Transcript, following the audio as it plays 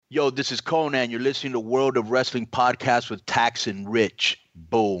Yo, this is Conan. You're listening to World of Wrestling Podcast with Tax and Rich.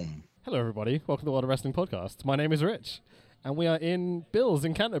 Boom. Hello, everybody. Welcome to the World of Wrestling Podcast. My name is Rich, and we are in Bill's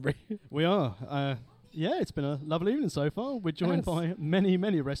in Canterbury. We are. It's been a lovely evening so far. We're joined by many,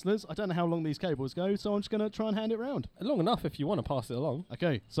 many wrestlers. I don't know how long these cables go, so I'm just going to try and hand it round. Long enough if you want to pass it along.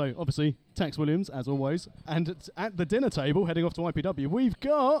 Okay, so obviously, Tex Williams, as always. And at the dinner table, heading off to IPW, we've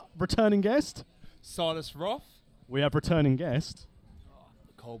got returning guest. Silas Roth. We have returning guest.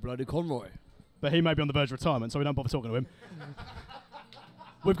 Cold-blooded Conroy. But he may be on the verge of retirement, so we don't bother talking to him.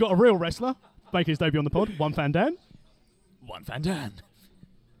 We've got a real wrestler making his debut on the pod, One Fan Dan. One Van Dan.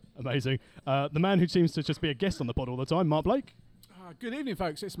 Amazing. The man who seems to just be a guest on the pod all the time, Mark Blake. Good evening,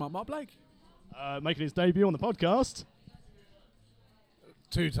 folks. It's Mark Blake. Making his debut on the podcast.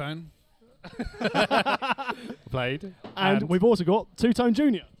 Two-tone. Played. And we've also got Two-Tone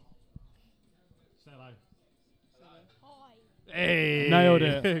Jr. Hey. Nailed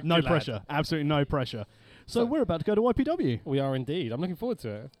it. No Good lad. pressure. Absolutely no pressure. So we're about to go to IPW. We are indeed. I'm looking forward to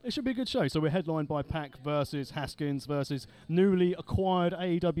it. It should be a good show. So we're headlined by Pac versus Haskins versus newly acquired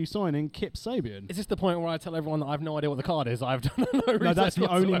AEW signing Kip Sabian. Is this the point where I tell everyone that I have no idea what the card is? I've done no research No, that's the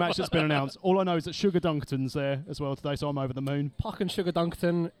only whatsoever. match that's been announced. All I know is that Sugar Dunkerton's there as well today, so I'm over the moon. Puck and Sugar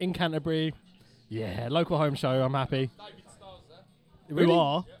Dunkerton in Canterbury. Yeah, local home show. I'm happy. David Starr's there. Who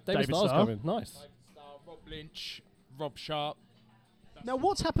are David Starr's Starr. coming. Nice. David Starr, Rob Lynch, Rob Sharp. Now,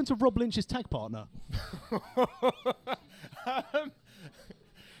 what's happened to Rob Lynch's tag partner?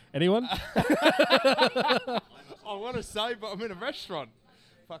 Anyone? I want to say, but I'm in a restaurant.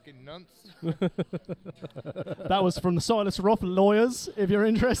 Fucking nonce. That was from the Silas Roth Lawyers, if you're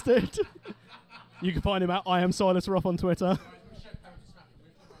interested. You can find him at I am Silas Roth on Twitter.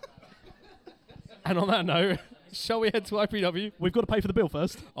 And on that note, shall we head to IPW? We've got to pay for the bill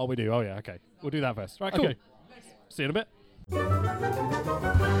first. Oh, we do. Oh, yeah. Okay. We'll do that first. Right, cool. Okay. See you in a bit.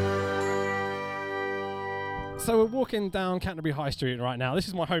 So we're walking down Canterbury High Street right now. This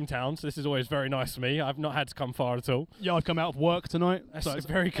is my hometown, so this is always very nice for me. I've not had to come far at all. Yeah, I've come out of work tonight. That's so it's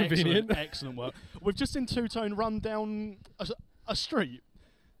very convenient. Excellent work. We've just seen Two-Tone run down a street.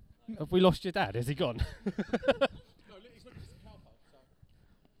 Have we lost your dad? Is he gone?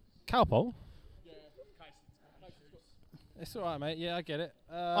 Cowpole? It's all right, mate. Yeah, I get it.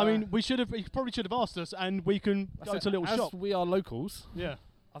 I mean, he probably should have asked us, and we can go to a little as shop. we are locals, Yeah.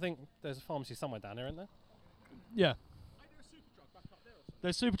 I think there's a pharmacy somewhere down there, isn't there? Yeah.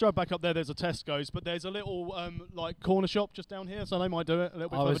 There's Superdrug back up there. There's a Tesco's, but there's a little corner shop just down here, so they might do it a little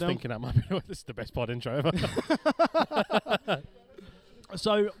bit I further was down. thinking that might be this is the best pod intro ever.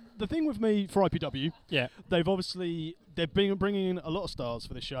 So the thing with me for IPW, Yeah. they've been bringing in a lot of stars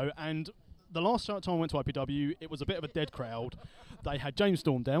for this show, and the last time I went to IPW, it was a bit of a dead crowd. They had James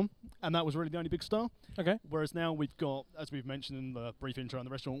Storm down, and that was really the only big star. Okay. Whereas now we've got, as we've mentioned in the brief intro in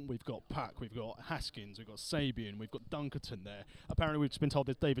the restaurant, we've got Pac, we've got Haskins, we've got Sabian, we've got Dunkerton there. Apparently we've just been told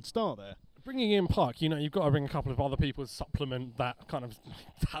there's David Starr there. Bringing in Puck, you've got to bring a couple of other people to supplement that kind of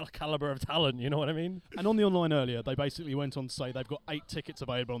caliber of talent, you know what I mean? And on the online earlier, they basically went on to say they've got 8 tickets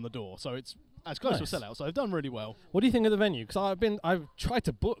available on the door, so it's as close Nice. to a sellout, so they've done really well. What do you think of the venue? Because I've tried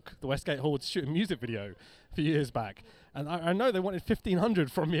to book the Westgate Hall to shoot a music video a few years back, and I know they wanted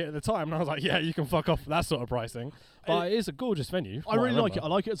 1,500 from me at the time, and I was like, yeah, you can fuck off for that sort of pricing. But it is a gorgeous venue. I really like it. I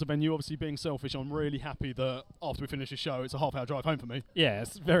like it as a venue. Obviously, being selfish, I'm really happy that after we finish the show, it's a half-hour drive home for me. Yeah,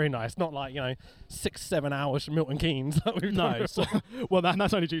 it's very nice. Not like 6-7 hours from Milton Keynes. That we've done No, so, well,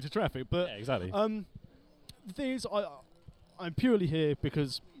 that's only due to traffic. But yeah, exactly. the thing is, I'm purely here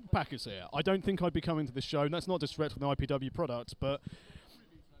because Pac is here. I don't think I'd be coming to this show, and that's not disrespectful to the IPW product, but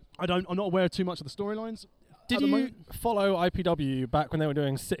I'm not aware too much of the storylines. Did at the you moment. follow IPW back when they were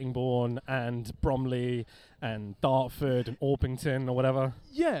doing Sittingbourne and Bromley and Dartford and Orpington or whatever?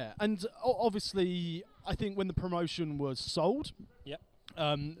 Yeah, and obviously, I think when the promotion was sold, Yep.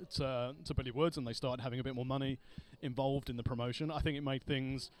 to Billy Woods, and they started having a bit more money involved in the promotion, I think it made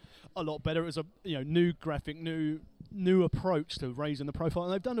things a lot better. It was a new graphic, new approach to raising the profile,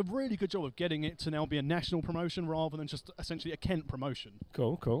 and they've done a really good job of getting it to now be a national promotion rather than just essentially a Kent promotion.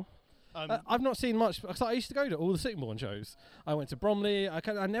 Cool. I've not seen much, because I used to go to all the Sittingbourne shows. I went to Bromley. I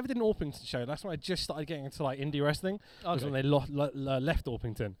never did an Orpington show. That's when I just started getting into indie wrestling. Was when they left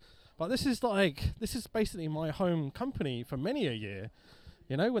Orpington. But this is basically my home company for many a year.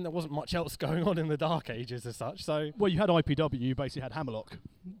 You know, when there wasn't much else going on in the dark ages as such. So Well, you had IPW, you basically had Hammerlock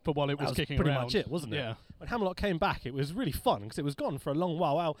for while it that was was kicking pretty around. much it, wasn't it? Yeah. When Hammerlock came back, it was really fun because it was gone for a long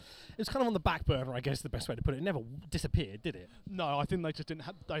while. Well, it was kind of on the back burner, I guess, the best way to put it. It never disappeared, did it? No, I think they just didn't.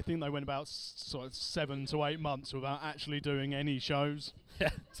 I think they went about sort of 7 to 8 months without actually doing any shows. Yeah.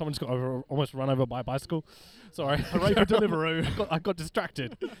 Someone just got almost run over by a bicycle. Sorry. Hooray for Deliveroo. I got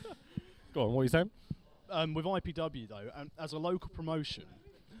distracted. Go on, what are you saying? With IPW though, and as a local promotion,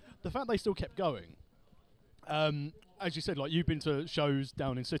 the fact they still kept going. As you said, like you've been to shows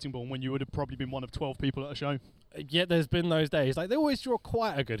down in Sittingbourne when you would have probably been one of 12 people at a show. Yeah, there's been those days. Like, they always draw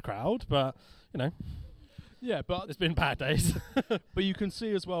quite a good crowd, but, you know, Yeah, but there's been bad days. but you can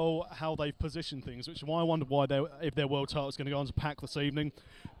see as well how they've positioned things, which is why I wondered why if their world title's going to go on to Pac this evening,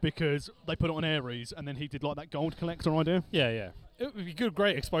 because they put it on Aries and then he did like that gold collector idea. Yeah. It would be good,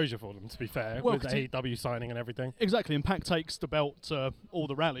 great exposure for them, to be fair, Well, with AEW signing and everything. Exactly, and Pac takes the belt to all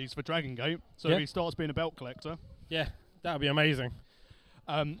the rallies for Dragon Gate, so Yeah. he starts being a belt collector. Yeah, that would be amazing.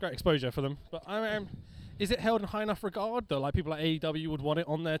 Um, Great exposure for them. But I mean, is it held in high enough regard that like people like AEW would want it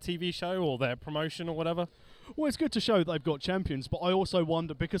on their TV show or their promotion or whatever? Well, it's good to show that they've got champions, but I also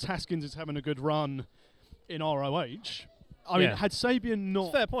wonder, because Haskins is having a good run in ROH, I mean, Yeah. had Sabian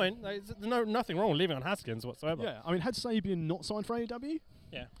not... Fair point. There's nothing wrong with leaving on Haskins whatsoever. Yeah, I mean, had Sabian not signed for AEW,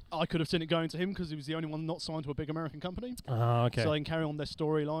 Yeah. I could have seen it going to him because he was the only one not signed to a big American company. Ah, okay. So they can carry on their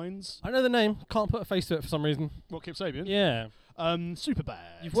storylines. I know the name. Can't put a face to it for some reason. What, Kip Sabian? Yeah. Super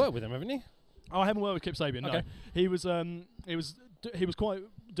bad. You've worked with him, haven't you? Oh, I haven't worked with Kip Sabian. No, Okay. he was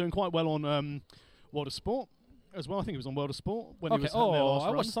doing quite well on World of Sport as well. I think he was on World of Sport when he Okay. was having their last I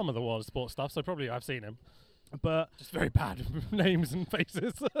run. watched some of the World of Sport stuff, so probably I've seen him. But Just very bad names and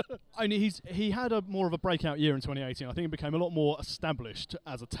faces. I mean, he had a more of a breakout year in 2018. I think he became a lot more established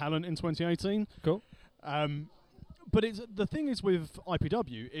as a talent in 2018. Cool. But the thing is with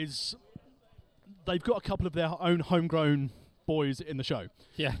IPW is they've got a couple of their own homegrown boys in the show.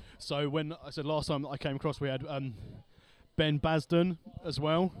 Yeah. So when I said last time I came across, we had Ben Basden as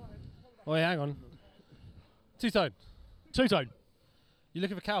well. Oh, yeah, hang on. Two-Tone. Two-Tone. You're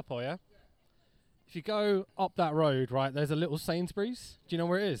looking for Cowboy, yeah? If you go up that road, right, there's a little Sainsbury's. Do you know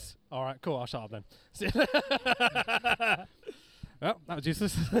where it is? All right, cool. I'll shut up then. Well, that was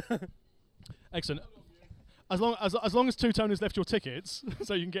useless. Excellent. As long as Two-Tone has left your tickets,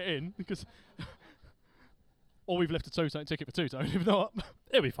 so you can get in, because or we've left a Two-Tone ticket for Two-Tone. If not,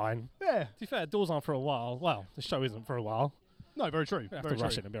 It'll be fine. yeah, To be fair, doors aren't for a while. Well, the show isn't for a while. no, very true. We have Very to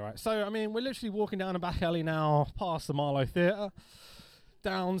rush true. it and be all right. So, I mean, we're literally walking down a back alley now, past the Marlow Theatre,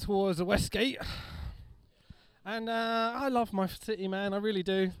 down towards the Westgate. And I love my city, man. I really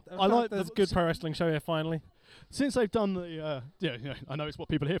do. I like there's the- a good pro wrestling show here finally. Since they've done the yeah, I know it's what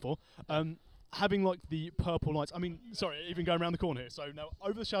people are here for. Having like the purple lights. I mean, sorry, even going around the corner here. So now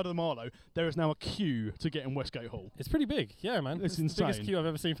over the shadow of the Marlow, there is now a queue to get in Westgate Hall. It's pretty big, yeah, man. It's the biggest insane. queue I've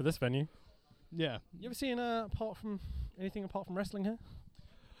ever seen for this venue. Yeah, You ever seen anything apart from wrestling here?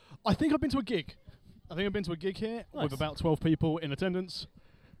 I think I've been to a gig. Here Nice. with about 12 people in attendance.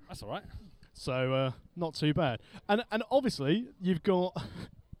 That's all right. So not too bad. And obviously you've got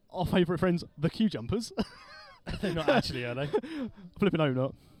our favourite friends, the Q Jumpers. They're not actually, are they? Flipping out,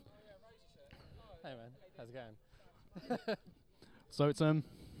 not. Hey, man. How's it going? So it's I'm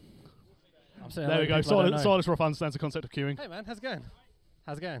saying there hello we to go. people I don't know. Silas Roth understands the concept of queuing. Hey, man. How's it going?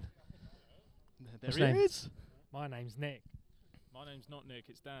 How's it going? There What's he your name? is. My name's Nick. My name's not Nick,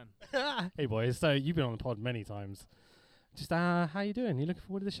 it's Dan. Hey, boys. So you've been on the pod many times. Just how you doing? You looking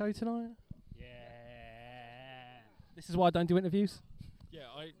forward to the show tonight? Yeah. This is why I don't do interviews. Yeah,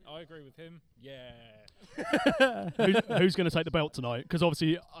 I agree with him. Yeah. Who's going to take the belt tonight? Because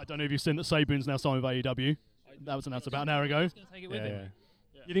obviously, I don't know if you've seen that Sabian's now signed with AEW. That was announced about an hour ago. He's going to take it with him.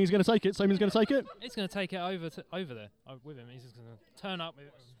 You think he's going to take it? Sabian's going to take it? He's going to take it over there with him. He's just going to turn up with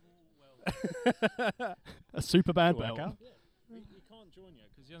it. A super bad Work belt. out. We can't join yet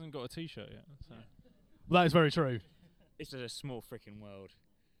because he hasn't got a T-shirt yet. So. Well, that is very true. This is a small freaking world.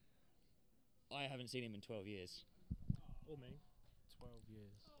 I haven't seen him in 12 years. Or me. 12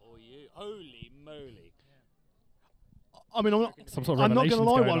 years. Or you. Holy moly. I mean, Some sort of I'm not going to revelations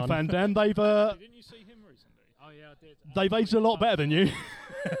lie, going one on. fan, Dan. They've Didn't you see him recently? Oh yeah, I did. they've aged a lot better than you.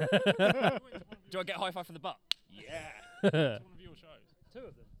 Do I get a high five for the butt? Yeah. One of your shows. Two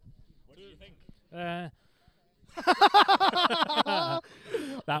of them. What do you think?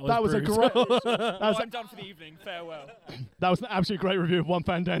 That was a brutal. great. I'm done for the evening. Farewell. That was an absolutely great review of one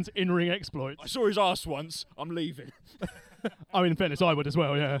fan Dan's in-ring exploits. I saw his ass once. I'm leaving. I mean, in fairness, I would as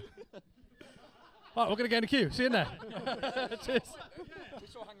well. Yeah. Right, we're gonna get in the queue. See you in there. Cheers. We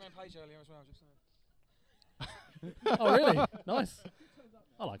saw Hangman Page earlier as well. Just Oh, really? Nice.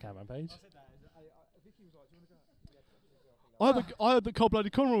 I like Hangman Page. I heard that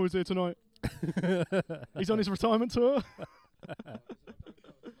Cold-Blooded Conroy was here tonight. He's on his retirement tour.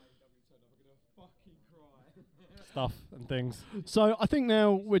 Stuff and things. So I think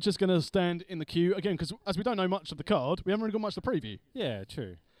now we're just going to stand in the queue again because as we don't know much of the card, we haven't really got much to preview. Yeah,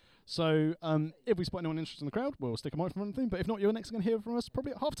 true. So if we spot anyone interested in the crowd, we'll stick a microphone on the thing. But if not, you're next going to hear from us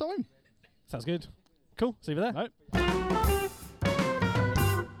probably at half time. Sounds good. Cool. See you there. Right.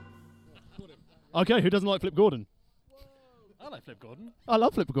 Okay, who doesn't like Flip Gordon? I like Flip Gordon. I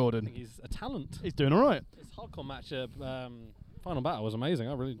love Flip I Gordon. think he's a talent. He's doing all right. His hardcore match at Final Battle was amazing.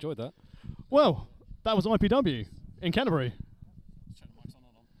 I really enjoyed that. Well, that was IPW in Canterbury.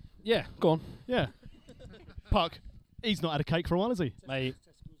 Yeah, go on. Yeah. Puck, he's not had a cake for a while, has he? Mate,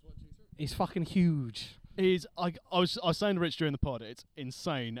 he's fucking huge. I was saying to Rich during the pod, it's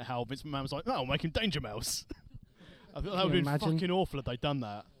insane how Vince McMahon was like, "Oh, make him Danger Mouse." I thought that would have been imagine? fucking awful if they'd done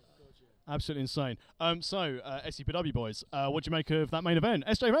that. Absolutely insane. So, SCPW boys, what do you make of that main event?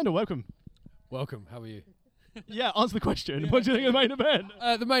 SJ Randall, welcome. Welcome. How are you? Yeah, answer the question. What do you think of the main event?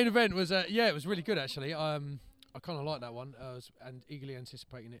 The main event was, it was really good actually. I kind of liked that one, and eagerly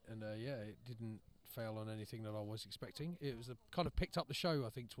anticipating it, and it didn't fail on anything that I was expecting. It was kind of picked up the show.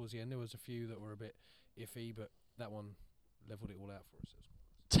 I think towards the end there was a few that were a bit iffy, but that one leveled it all out for us.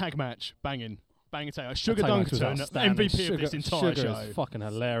 Tag match, banging tag. Sugar That tag match was Dunkerton, outstanding. MVP of this entire Sugar show. is fucking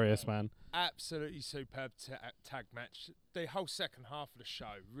hilarious, man. Absolutely superb tag match. The whole second half of the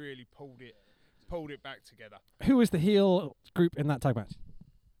show really pulled it back together. Who was the heel group in that tag match?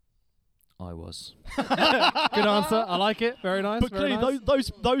 I was. Good answer. I like it. Very nice. But very clearly,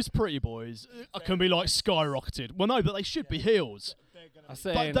 nice. those pretty boys can be like skyrocketed. Well, no, but they should be heels. I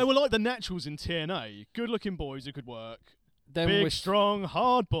say, But they were like the naturals in TNA. Good-looking boys who could work. them Big, with strong,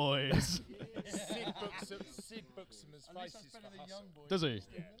 hard boys. Sid books them as faces for Hustle. Does he?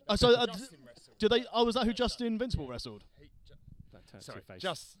 Yeah. So, Justin wrestled. do they? Oh, was that who Justin Invincible wrestled? Sorry,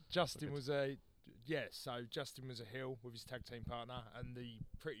 Justin was so Justin was a heel with his tag team partner, and the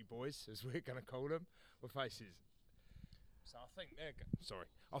pretty boys, as we're going to call them, were faces. So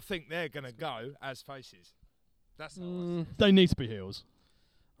I think they're going to go as faces. That's how I see it. They need to be heels.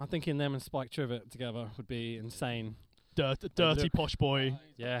 I'm thinking them and Spike Trivet together would be insane. Dirty look- posh boy.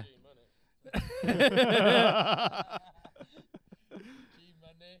 Yeah.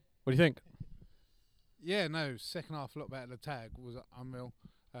 What do you think? Yeah, no, second half a lot better. The tag was unreal.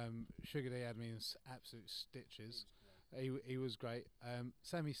 Sugar D had me in absolute stitches. He was great.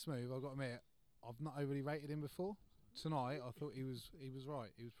 Sammy Smooth, I've got to admit, I've not overly rated him before. Tonight, I thought he was right.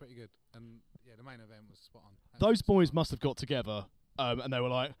 He was pretty good. And yeah, the main event was spot on. Those boys must have got together, and they were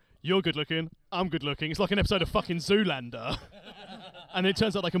like, "You're good looking, I'm good looking." It's like an episode of fucking Zoolander. And it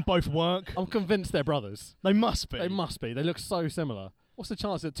turns out they can both work. I'm convinced they're brothers. They must be. They must be. They look so similar. What's the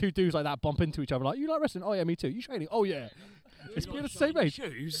chance that two dudes like that bump into each other like, you like wrestling? Oh yeah, me too. You training? Oh yeah. It's we're the same age.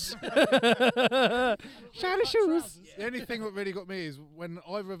 Shoes. Shiny shoes. The only thing that really got me is when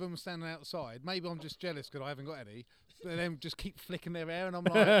either of them were standing outside, maybe I'm just jealous because I haven't got any, but them just keep flicking their hair and I'm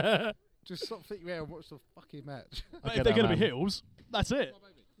like, just stop flicking your hair and watch the fucking match. But I if get they're that, going to be man. heels, that's it.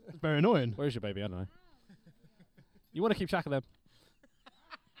 Very annoying. Where's your baby? I don't know. You want to keep track of them.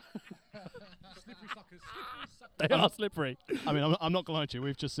 They are slippery. I mean, I'm not going to lie to you.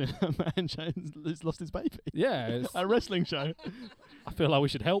 We've just seen a man who's lost his baby. Yeah. It's, At a wrestling show. I feel like we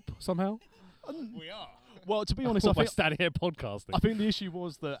should help somehow. We are. Well, to be honest, I By think standing here podcasting. I think the issue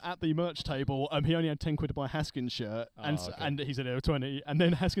was that at the merch table, he only had 10 quid to buy a Haskins shirt, and Oh, okay. and he said there were 20, and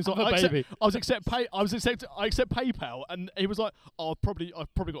then Haskins was I'm like, a baby. I accept PayPal, and he was like, oh, I've probably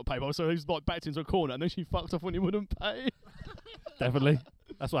got PayPal, so he was like backed into a corner, and then she fucked off when he wouldn't pay. Definitely.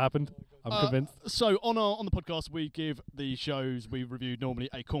 That's what happened. I'm convinced. So on the podcast, we give the shows we reviewed normally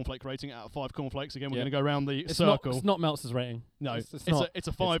a cornflake rating out of 5 cornflakes. Again, we're Yeah. going to go around the It's circle. not Meltzer's rating. No, it's it's not.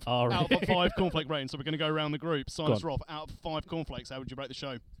 a 5 our out rating. of 5 cornflake rating. So we're going to go around the group. Go Silas on. Roth, out of 5 cornflakes, how would you rate the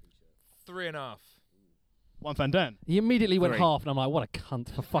show? 3.5. One Van Dan. He immediately went 3. half, and I'm like, what a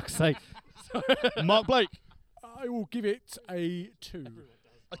cunt, for fuck's sake. Mark Blake. I will give it a 2.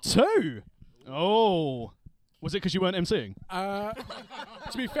 A 2. Oh. Was it because you weren't emceeing?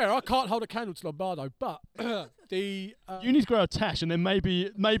 To be fair, I can't hold a candle to Lombardo, but the You need to grow a tash, and then maybe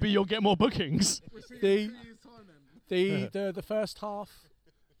you'll get more bookings. the first half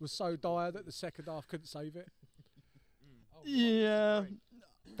was so dire that the second half couldn't save it. Yeah.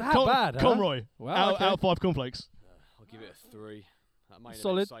 How bad, huh? Conroy. Wow, out, okay. out of 5 cornflakes. I'll give it a 3. That main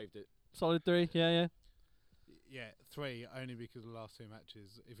Solid. event saved it. Solid 3, yeah. Yeah, 3 only because of the last 2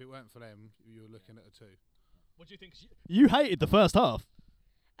 matches. If it weren't for them, you're looking at a 2. What do you think? You hated the first half.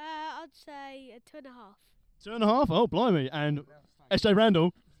 I'd say a 2.5. 2.5. Oh, blimey! And SJ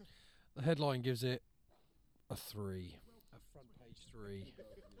Randall. The headline gives it a 3. A front page 3.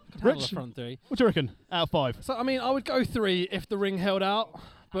 Rich, front 3. What do you reckon? Out of 5. So I mean, I would go 3 if the ring held out,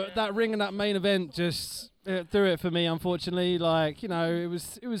 but that ring and that main event just threw it for me. Unfortunately, like, you know, it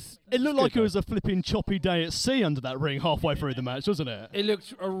was. It looked like it was a flipping choppy day at sea under that ring halfway through the match, wasn't it? It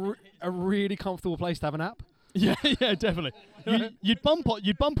looked a really comfortable place to have a nap. Yeah, definitely. You'd bump on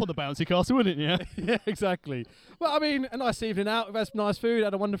the bouncy castle, wouldn't you? Yeah, exactly. Well, I mean, a nice evening out. We've had some nice food.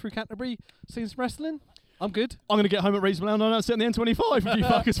 Had a wander through Canterbury. Seen some wrestling. I'm good. I'm going to get home at reasonable hour and sit on the N25 with you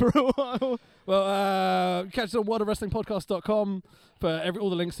fuckers for a while. Well, catch us on worldofwrestlingpodcast.com for all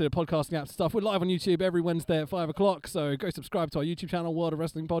the links to the podcasting apps and stuff. We're live on YouTube every Wednesday at 5 o'clock, so go subscribe to our YouTube channel, World of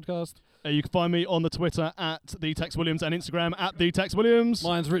Wrestling Podcast. You can find me on the Twitter at the Tex Williams and Instagram at the Tex Williams.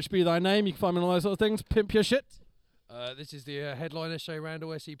 Mine's Rich Be Thy Name. You can find me on all those sort of things. Pimp your shit. This is the headline, SJ Randall,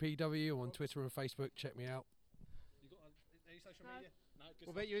 SEPW, on Twitter and Facebook. Check me out. Any social media? No.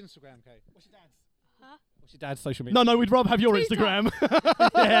 What about your Instagram, Kate? What's your dad's? Huh? What's your dad's social media? No, we'd rather have your Instagram.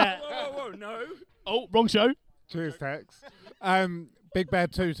 Yeah. Whoa, no. Oh, wrong show. Cheers, Tex. Big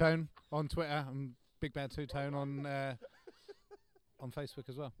Bad Two Tone on Twitter and Big Bad Two Tone on Facebook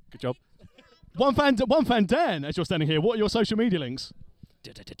as well. Good job. One fan Dan, as you're standing here. What are your social media links?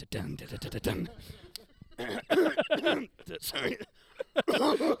 Sorry.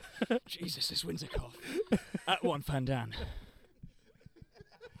 Jesus, this wind's a cough. At One Fan Dan.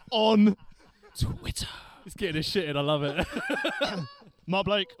 On Twitter. He's getting his shit in. I love it. Mark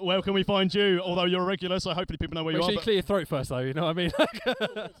Blake, where can we find you? Although you're a regular, so hopefully people know where Make you sure are. you clear your throat first, though. You know what I mean?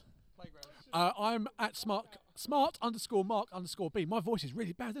 I'm at smart_Mark_B. My voice is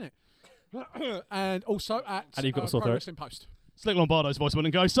really bad, isn't it? And also at And you've got a sore Pro throat. Wrestling Post. Slick Lombardo's voice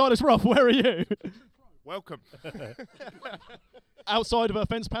wouldn't go. Silas Ruff, where are you? Welcome. Outside of our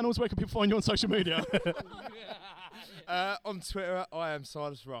fence panels, where can people find you on social media? On Twitter, I am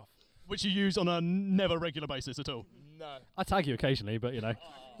Silas Ruff. Which you use on a never regular basis at all. No. I tag you occasionally, but you know.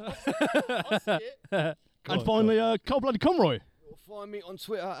 I see it. And finally, Cold-Blooded Conroy. You'll find me on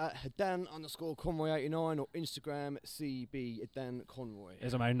Twitter at Dan_Conroy89 or Instagram CB_Dan_Conroy.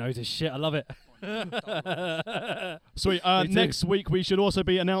 There's a man who knows his shit. I love it. Sweet. Me too. Next week, we should also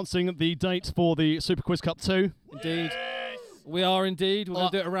be announcing the date for the Super Quiz Cup 2. Indeed. We are indeed. We're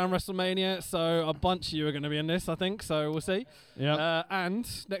going to do it around WrestleMania, so a bunch of you are going to be in this, I think, so we'll see. Yeah. And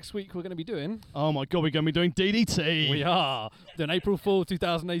next week we're going to be doing... Oh my God, we're going to be doing DDT. We are. Doing April 4,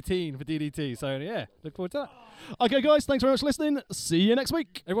 2018 for DDT, so yeah, look forward to that. Okay, guys, thanks very much for listening. See you next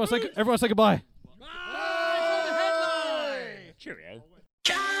week. Everyone say goodbye. Cheerio.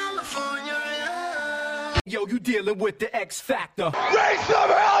 Yo, you dealing with the X Factor. Raise some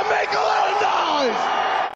hell and make a little noise!